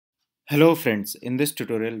Hello friends, in this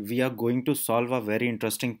tutorial we are going to solve a very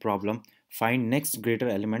interesting problem. Find next greater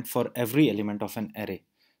element for every element of an array.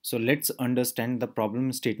 So let's understand the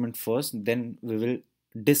problem statement first, then we will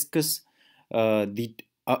discuss the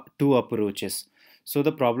two approaches. So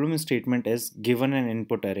the problem statement is given an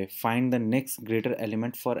input array, find the next greater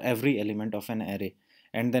element for every element of an array.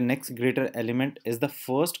 And the next greater element is the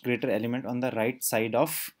first greater element on the right side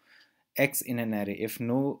of x in an array. If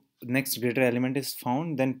no next greater element is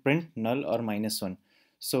found, then print null or -1.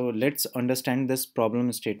 So let's understand this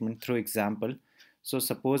problem statement through example. So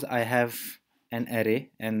suppose I have an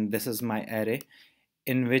array and this is my array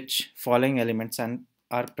in which following elements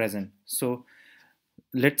are present. So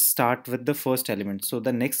let's start with the first element. So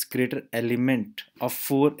the next greater element of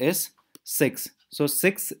 4 is 6. So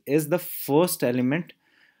 6 is the first element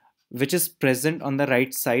which is present on the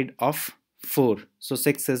right side of 4. So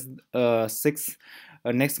 6 is 6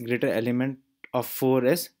 next greater element of 4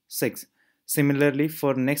 is 6. Similarly,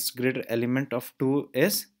 for next greater element of 2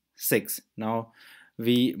 is 6. Now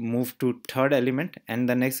we move to third element and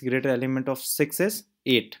the next greater element of 6 is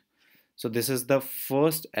 8. So this is the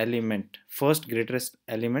first element, first greater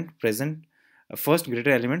element present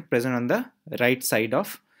on the right side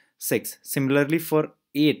of 6. Similarly, for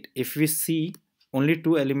 8, if we see, only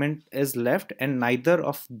two element is left and neither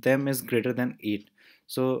of them is greater than 8.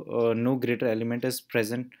 So no greater element is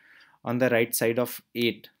present on the right side of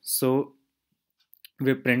 8. So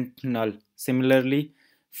we print null. Similarly,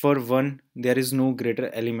 for 1, there is no greater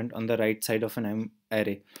element on the right side of an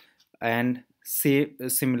array. And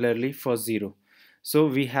similarly for 0. So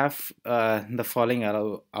we have the following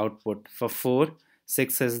output. For 4,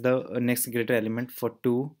 6 is the next greater element. For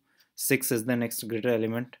 2, 6 is the next greater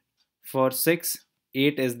element. For 6,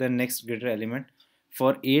 8 is the next greater element.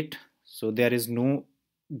 For 8, so there is no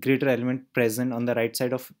greater element present on the right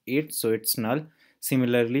side of 8, so it's null.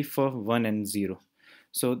 Similarly for 1 and 0.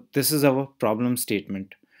 So this is our problem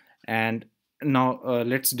statement. And now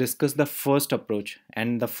let's discuss the first approach,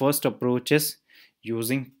 and the first approach is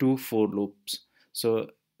using two for loops.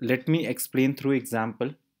 So let me explain through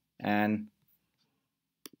example, and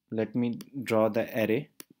let me draw the array.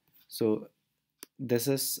 So this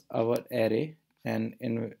is our array, and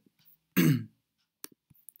in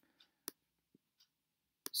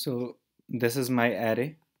so this is my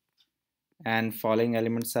array and following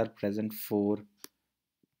elements are present: 4,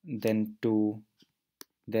 then 2,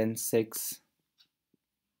 then 6,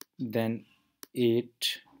 then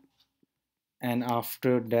 8, and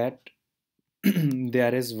after that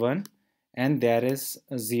there is 1 and there is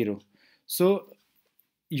 0. So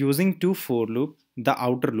using two for loop, the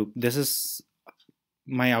outer loop, this is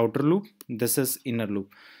my outer loop, this is inner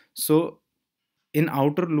loop. So in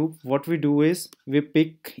outer loop, what we do is we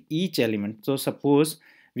pick each element. So suppose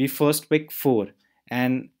we first pick 4,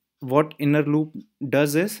 and what inner loop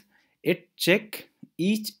does is it check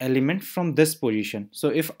each element from this position. So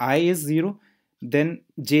if I is 0, then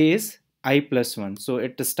j is I plus 1. So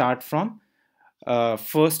it start from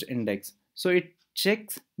first index. So it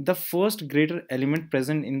checks the first greater element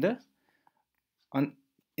present in the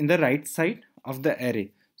right side of the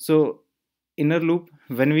array. So inner loop,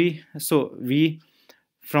 when we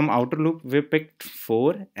from outer loop we picked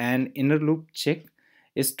 4, and inner loop check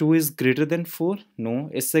is 2 is greater than 4, no.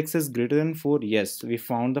 Is 6 is greater than 4, yes. We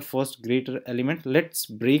found the first greater element. Let's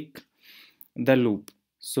break the loop.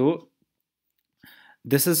 So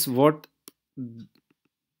this is what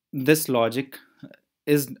this logic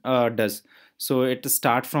is does. So it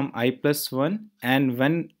start from I plus 1, and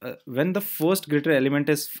when the first greater element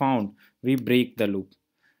is found, we break the loop.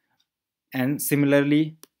 And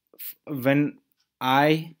similarly, when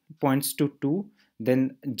I points to 2,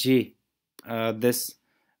 then j, this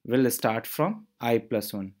will start from I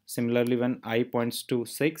plus 1. Similarly, when I points to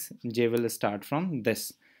 6, j will start from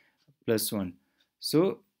this plus 1.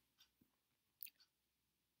 So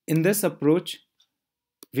in this approach,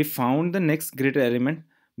 we found the next greater element,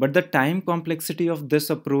 but the time complexity of this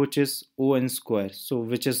approach is O(n) square, so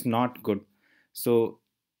which is not good. So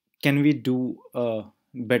can we do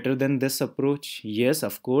better than this approach? Yes,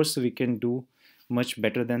 of course we can do much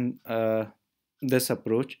better than this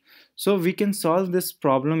approach. So we can solve this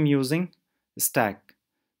problem using stack.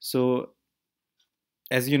 So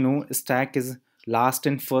as you know, stack is last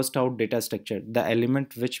in first out data structure. The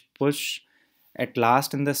element which push at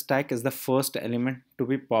last in the stack is the first element to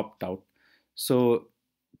be popped out. So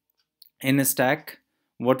in a stack,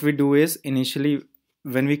 what we do is, initially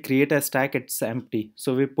when we create a stack, it's empty,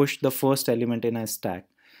 so we push the first element in a stack.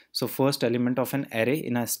 So first element of an array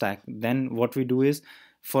in a stack. Then what we do is,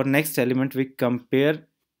 for next element we compare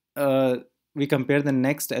the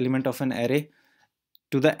next element of an array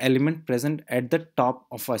to the element present at the top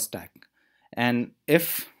of a stack. And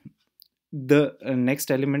if the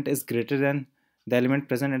next element is greater than the element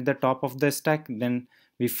present at the top of the stack, then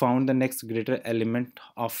we found the next greater element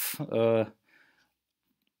of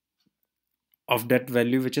that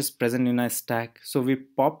value which is present in a stack. So we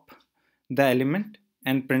pop the element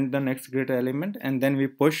and print the next greater element, and then we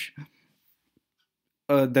push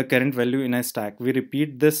the current value in a stack. We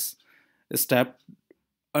repeat this step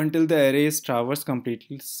until the array is traversed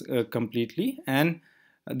completely, and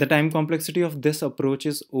the time complexity of this approach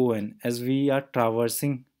is on, as we are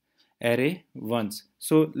traversing array once.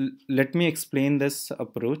 So let me explain this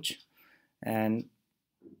approach. And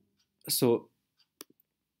so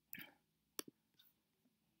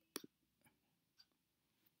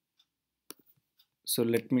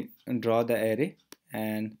let me draw the array,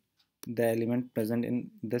 and the element present in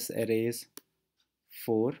this array is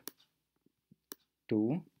 4,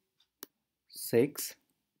 2, 6,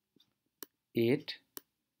 8,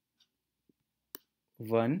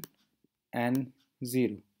 1 and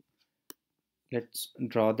 0. Let's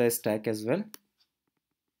draw the stack as well.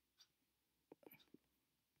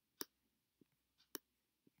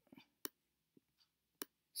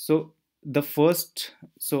 So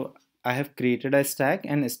I have created a stack,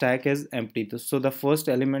 and stack is empty. So the first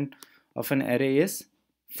element of an array is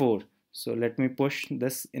 4. So let me push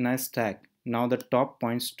this in a stack. Now the top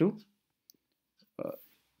points to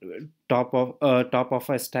top of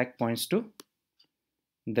a stack points to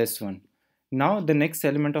this one. Now the next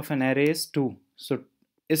element of an array is 2. So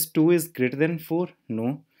is 2 is greater than 4?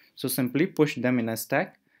 No. So simply push them in a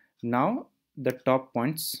stack. Now the top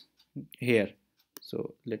points here.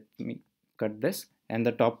 So let me cut this, and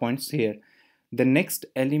the top points here. The next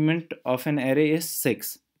element of an array is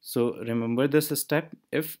 6. So remember this step.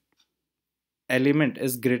 If element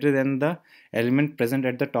is greater than the element present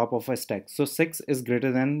at the top of a stack, so 6 is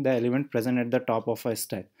greater than the element present at the top of a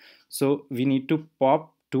stack, so we need to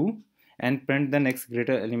pop 2 and print the next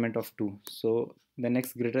greater element of 2. So the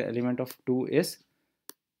next greater element of 2 is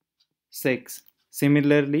 6.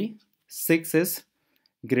 Similarly, 6 is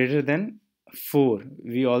greater than 4.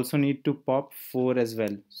 We also need to pop 4 as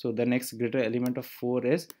well. So the next greater element of 4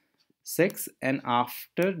 is 6, and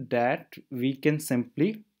after that we can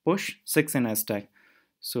simply push 6 in a stack.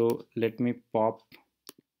 So let me pop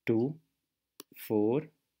 2, 4,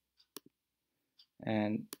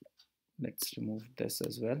 and let's remove this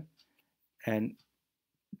as well. And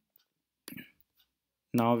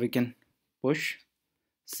now we can push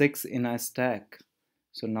 6 in a stack.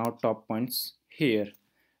 So now top points here.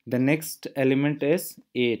 The next element is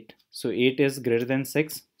 8. So 8 is greater than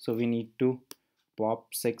 6. So we need to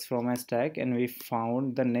pop 6 from a stack, and we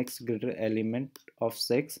found the next greater element of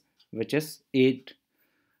 6, which is 8.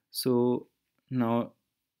 So now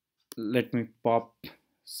let me pop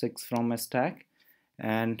 6 from a stack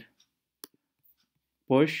and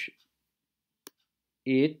push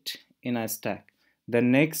 8 in a stack. The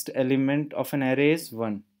next element of an array is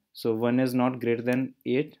 1. So 1 is not greater than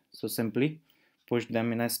 8. So simply push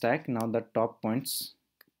them in a stack. Now the top points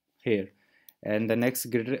here. And the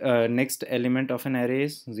next element of an array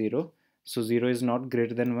is 0. So 0 is not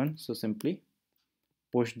greater than 1. So simply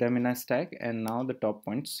push them in a stack, and now the top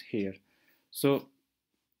points here. So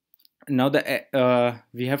now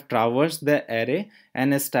we have traversed the array,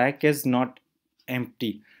 and a stack is not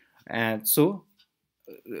empty, and so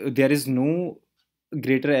there is no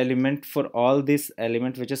greater element for all this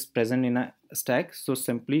element which is present in a stack. So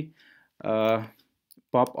simply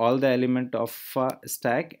pop all the element of a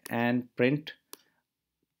stack and print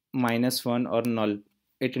 -1 or null.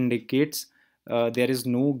 It indicates there is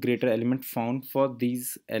no greater element found for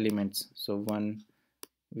these elements. So 1,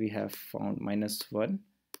 we have found -1,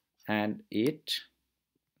 and 8,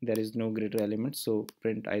 there is no greater element, so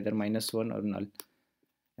print either -1 or null.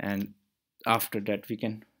 And after that we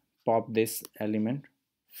can pop this element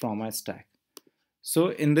from a stack. So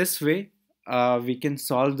in this way we can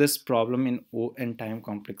solve this problem in O and time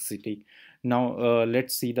complexity. Now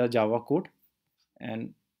let's see the Java code.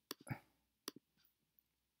 And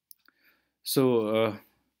so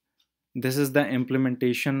this is the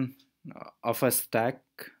implementation of a stack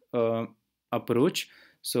approach.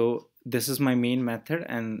 So this is my main method,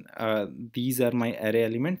 and these are my array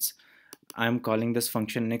elements. I'm calling this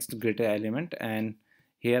function next greater element, and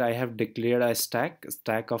here I have declared a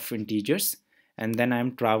stack of integers, and then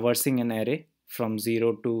I'm traversing an array from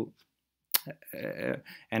 0 to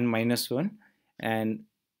n-1. And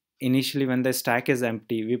initially when the stack is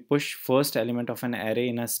empty, we push first element of an array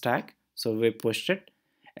in a stack. So we pushed it.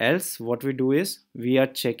 Else what we do is we are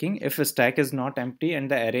checking if a stack is not empty and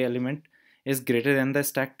the array element is greater than the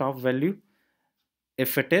stack top value.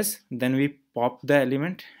 If it is, then we pop the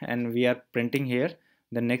element and we are printing here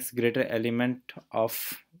the next greater element of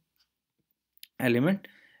element,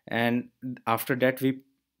 and after that we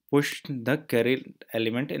push the current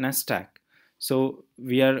element in a stack. So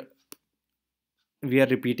we are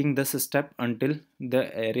repeating this step until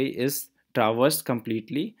the array is traversed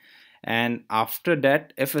completely, and after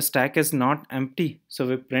that if a stack is not empty, so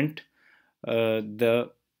the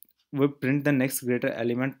we print the next greater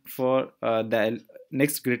element for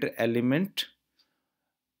next greater element.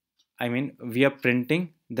 I mean, we are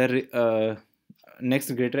printing the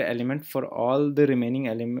next greater element for all the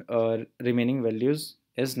remaining values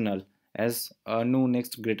is null, as a new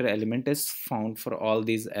next greater element is found for all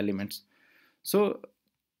these elements. So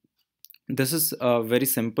this is a very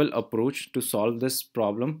simple approach to solve this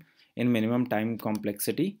problem in minimum time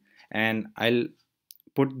complexity, and I'll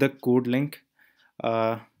put the code link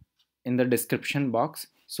uh, in the description box,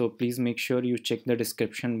 so please make sure you check the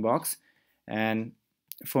description box. And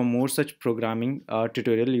for more such programming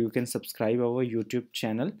tutorial, you can subscribe our YouTube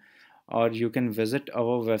channel, or you can visit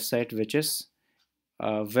our website, which is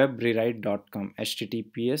webrewrite.com,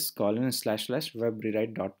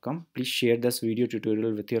 https://webrewrite.com. Please share this video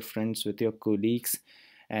tutorial with your friends, with your colleagues,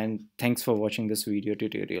 and thanks for watching this video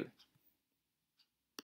tutorial.